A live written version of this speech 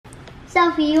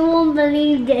Sophie, you won't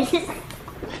believe this.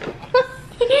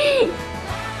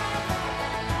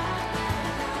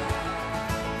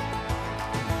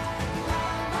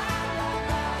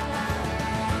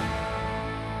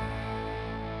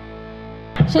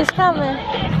 She's coming. I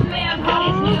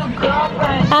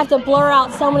have to blur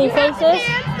out so many faces.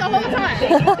 The whole time.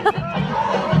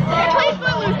 I played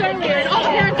Footloose earlier and all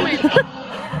parents went.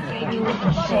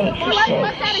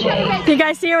 Do you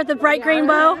guys see her with the bright green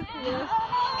bow?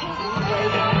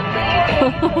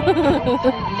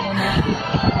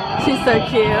 She's so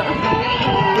cute.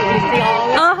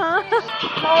 Uh-huh.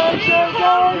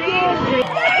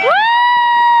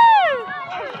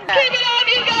 Keep it up,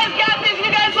 you guys got this.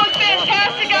 You guys look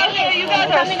fantastic out there. You guys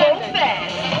are so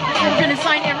fast. We're gonna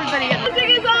sign everybody in. The music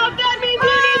is off. That means you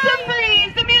need to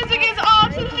freeze. The music is off,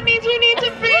 so that means you need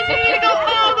to freeze. You need to go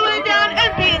all the way down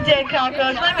and be a dead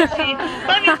cockroach. Let me see.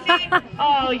 Let me see.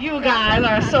 Oh, you guys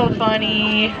are so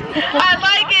funny. I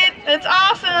like it. It's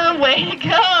awesome. Way to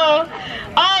go.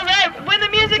 All right. When the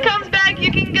music comes back,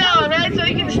 you can go. All right. So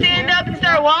you can stand up and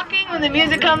start walking. When the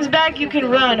music comes back, you can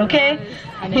run. Okay.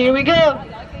 Here we go.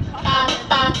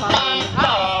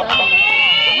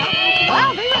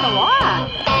 Wow, they did a lot.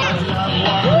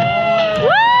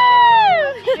 Woo!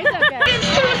 It's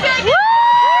 2 seconds. Woo!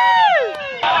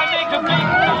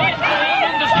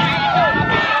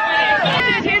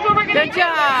 Here's what we're gonna Good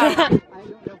job.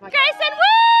 Grayson,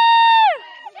 woo!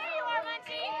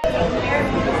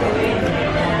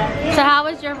 So how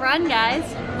was your run, guys?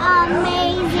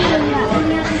 Amazing.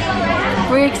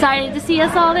 Were you excited to see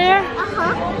us all there?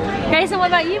 Uh-huh. Grayson, what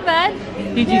about you, bud?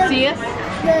 Did you see us?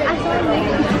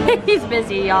 He's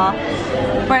busy, y'all.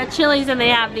 We're at Chili's and they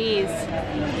have these.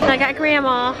 I got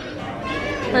Grandma.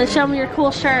 Let's show me your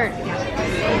cool shirt.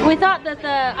 We thought that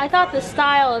I thought the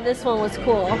style of this one was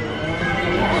cool.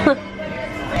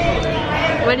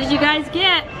 What did you guys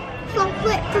get?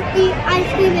 Chocolate cookie, ice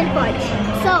cream, and fudge.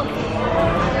 So.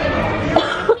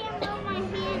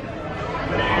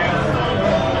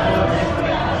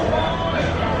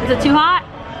 Is it too hot?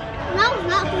 No, it's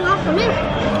not too hot for me.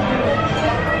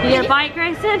 You gonna bite,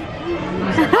 Grayson?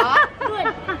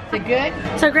 Is it good?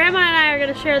 So Grandma and I are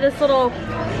gonna share this little,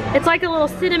 it's like a little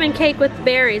cinnamon cake with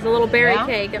berries, a little berry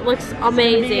cake. It looks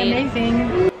amazing.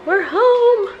 Amazing. We're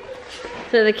home.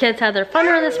 So the kids had their fun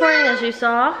run this morning, as you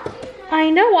saw. I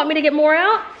know, want me to get more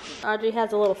out? Audrey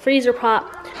has a little freezer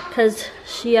pop because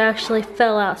she actually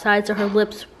fell outside, so her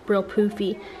lip's real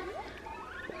poofy.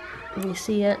 Can you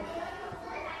see it?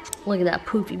 Look at that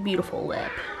poofy, beautiful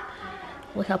lip.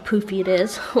 Look how poofy it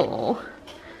is. Oh.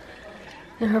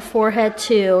 And her forehead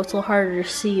too. It's a little harder to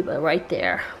see, but right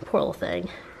there. Poor little thing.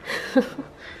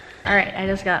 Alright, I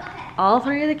just got all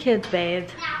 3 of the kids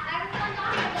bathed.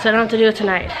 So I don't have to do it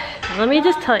tonight. Let me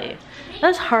just tell you,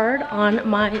 that's hard on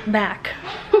my back.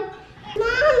 Mommy!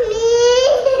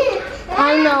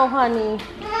 I know, honey.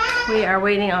 We are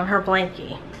waiting on her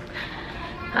blankie.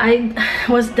 I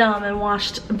was dumb and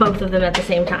washed both of them at the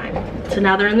same time. So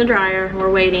now they're in the dryer and we're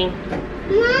waiting.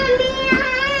 Mommy!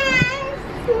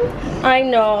 I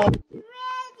know. Ready?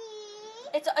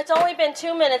 It's only been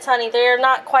 2 minutes, honey. They're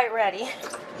not quite ready.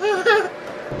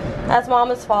 That's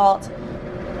Mama's fault.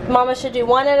 Mama should do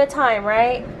 1 at a time,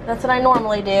 right? That's what I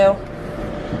normally do.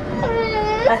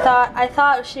 I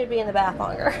thought she would be in the bath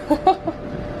longer.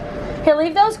 Here,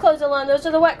 leave those clothes alone. Those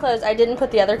are the wet clothes. I didn't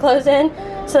put the other clothes in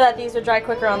so that these would dry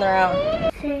quicker on their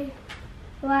own.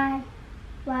 C-Y-Y-F-U-S-O-V.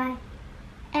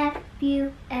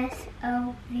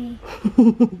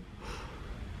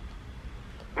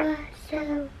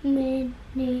 So many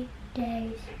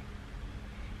days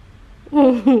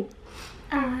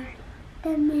are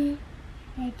the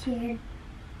manager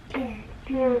can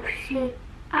you see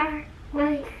our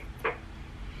way?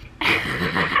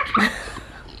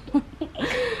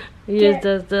 He just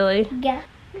does silly. Yeah.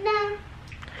 No.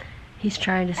 He's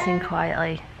trying to sing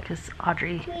quietly because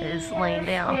Audrey is laying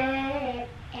down.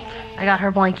 I got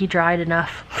her blankie dried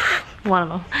enough. One of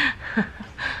them.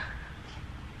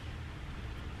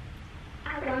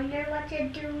 I wonder what you're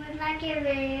doing like you're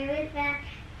really fast.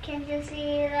 Can't you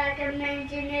see like a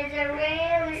mansion is a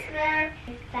really slow?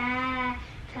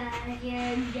 Cause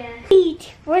you're just...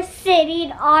 Pete was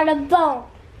sitting on a boat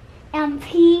and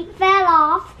Pete fell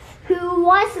off. Who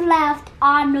was left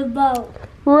on the boat?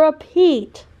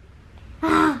 Repeat.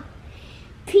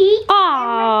 Pete.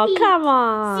 Oh, come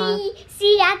on.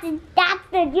 See, that's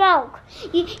the joke.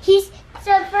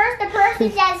 So first the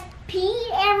person says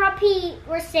Pete and repeat.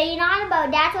 We're sitting on a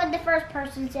boat. That's what the first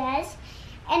person says.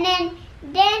 And then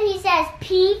he says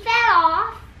Pete fell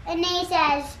off. And then he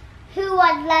says, who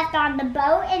was left on the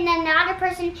boat, and then the other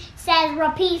person says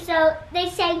repeat. So they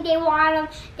sang they want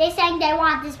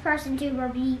this person to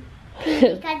repeat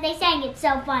because they sang it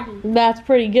so funny. That's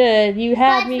pretty good. You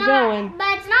had me going.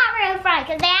 But it's not really funny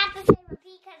because they have to say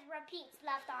repeat because repeat's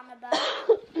left on the boat.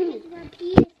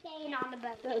 Repeat is staying on the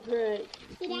boat. That's right.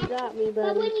 You got me, buddy.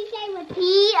 But when you say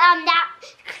repeat,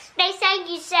 they say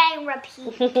you say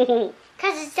repeat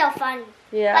because it's so funny.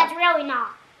 Yeah. But it's really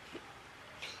not.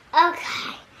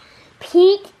 Okay.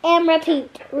 Pete and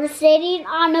repeat. We're sitting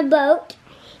on a boat.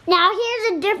 Now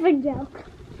here's a different joke.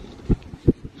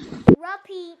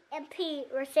 Repeat and Pete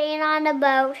were sitting on the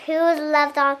boat. Who was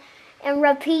left on? And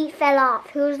repeat fell off.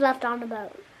 Who was left on the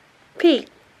boat? Pete.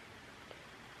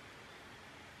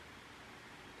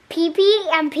 Pee-pee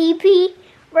and pee-pee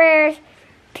were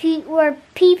pee-pee.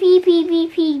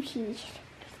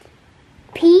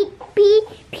 Pete, Pete,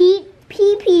 Pete,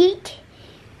 Pete.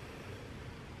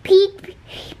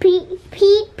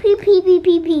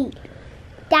 Pete.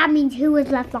 That means who was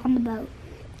left on the boat?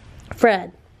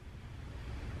 Fred.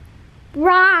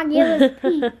 Wrong. It was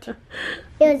Pete.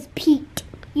 It was Pete.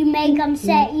 You make them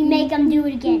do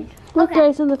it again. Look, Okay.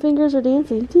 Jason, the fingers are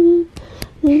dancing.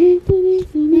 Mom.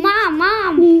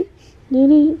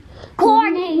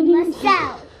 Corny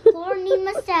Marcel.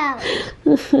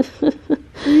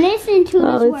 Listen to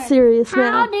Oh, this it's word. serious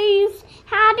now.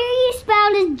 How do you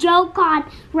spell this joke on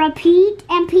repeat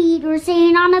and Pete were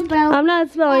sitting on a boat? I'm not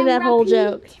spelling that whole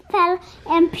joke.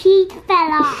 And Pete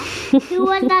fell off. Who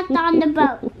was left on the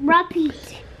boat?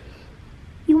 Repeat.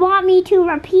 You want me to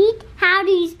repeat? How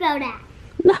do you spell that?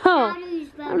 How No, do you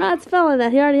spell I'm not spelling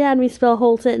that. He already had me spell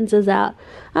whole sentences out.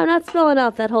 I'm not spelling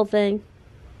out that whole thing.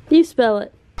 You spell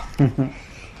it.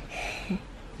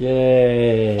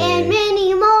 Yay! And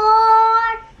many more.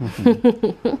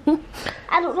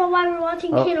 I don't know why we're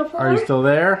watching Channel 4. Are you still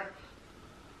there?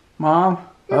 Mom?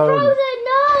 You're frozen,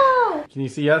 no! Can you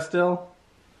see us still?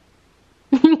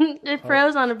 It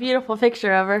froze on a beautiful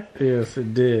picture of her. Yes,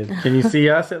 it did. Can you see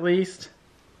us at least?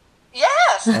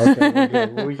 Yes. Okay, we're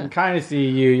good. Well, we can kind of see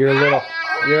you. You're a little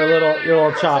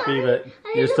choppy, but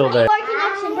you're still there. Our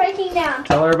connection breaking down.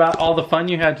 Tell her about all the fun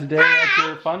you had today at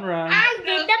your fun run. I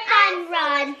did the fun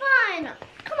run. Fun.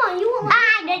 Come on, you won't.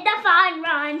 I did the fun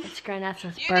run. It's Grandma's You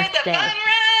did the birthday. fun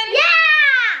run.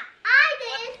 Yeah, I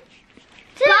did.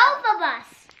 Both of us.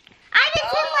 I did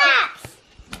 10 laps.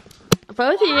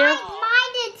 Both of you. Mine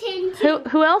did 10 too.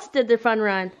 Who else did their fun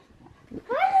run?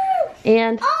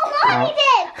 And Oh, Mommy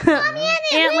did. Mommy and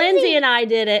Aunt Lindsay and I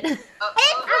did it. It's mine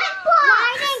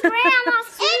and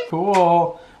Grandma's.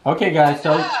 Cool. Okay, guys.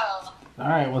 So, Wow. all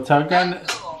right. We'll tell tell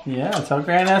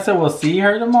Grandessa we'll see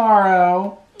her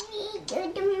tomorrow. Okay, y'all See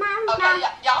have you fun tomorrow.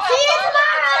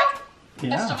 at the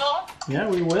Yeah. festival. Yeah,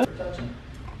 we will.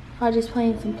 Audrey's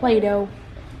playing some Play-Doh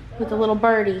with a little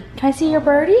birdie. Can I see your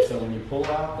birdie? So when you pull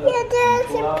out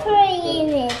There's a pretty in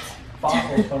it.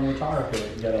 fossils from the tar pit,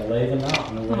 you gotta lay them out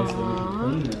in a way so we can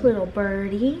clean them. Little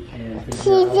birdie. And She's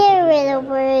a little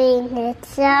bird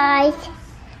inside.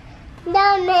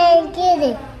 No man get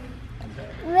it.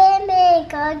 Women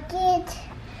go get.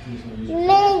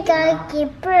 Men go get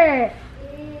bird.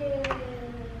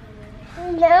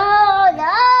 No,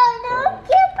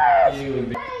 get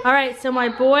bird. All right, so my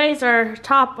boys are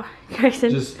top.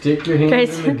 Grayson, Just stick your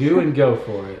hands in the goo and go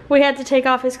for it. we had to take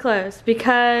off his clothes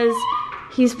because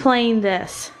he's playing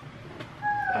this.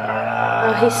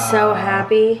 Oh, he's so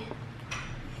happy.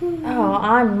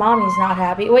 Oh, Mommy's not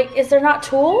happy. Wait, is there not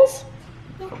tools?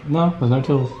 No, there's no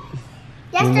tools.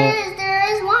 Yes,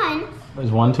 there is one.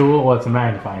 There's one tool. Well, it's a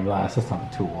magnifying glass. That's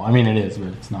not a tool. I mean, it is, but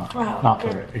it's not. Oh, not for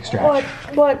extraction.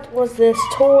 What was this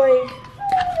toy?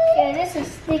 Yeah, this is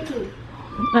sticky.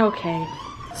 Okay.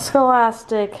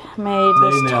 Scholastic made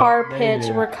this They knew. tar They pit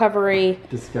knew. recovery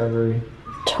Discovery.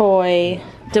 toy.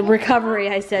 The recovery,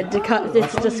 I said. It's I told you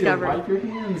to discovery. wipe your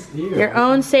hands here. Your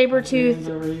own Hands saber-tooth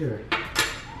over here.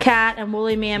 cat and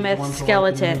woolly One mammoth to wipe your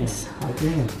skeletons. hands. Wipe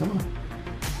your hands. Come on.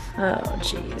 Oh,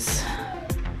 jeez.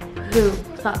 Who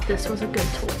thought this was a good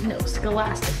toy? No,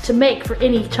 Scholastic. To make for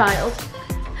any child.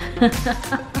 Ew!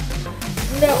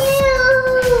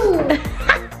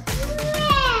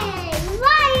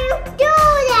 Why you do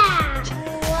that?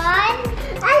 What?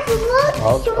 It looks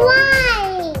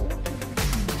slime.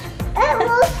 It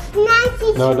looks nice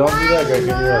and No, don't do that, Greg. You're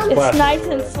gonna It's splash. nice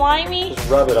and slimy. Just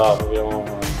rub it off if you don't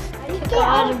want. Get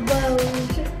out of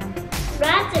bones.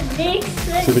 That's a big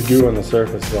switch. So the goo on the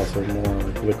surface is also more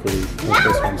like liquidy. Like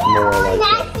this one's more like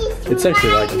it's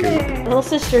actually like goo. Little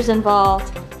sister's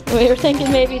involved. We were thinking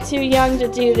maybe too young to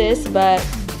do this, but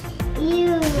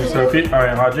Ew. Hey, Sophie, all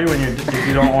right, Audrey, if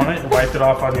you don't want it, wipe it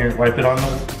off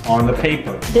on the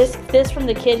paper. This from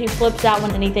the kid who flips out when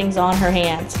anything's on her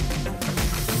hands.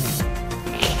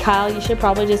 Kyle, you should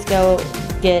probably just go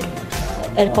get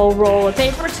a whole roll of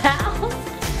paper towels.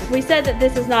 We said that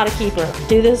this is not a keeper.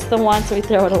 Do this the once we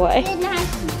throw it away. It's not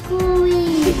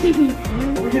squeeze.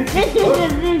 This is a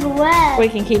big web. We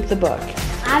can keep the book.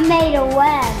 I made a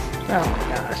web. Oh my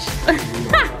gosh.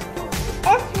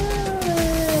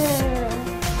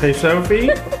 Hey,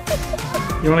 Sophie,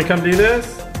 you want to come do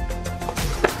this?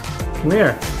 Come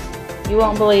here. You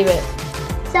won't believe it.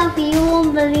 Sophie, you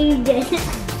won't believe this. You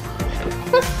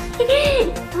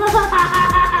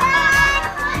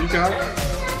got it.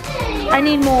 I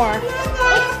need more.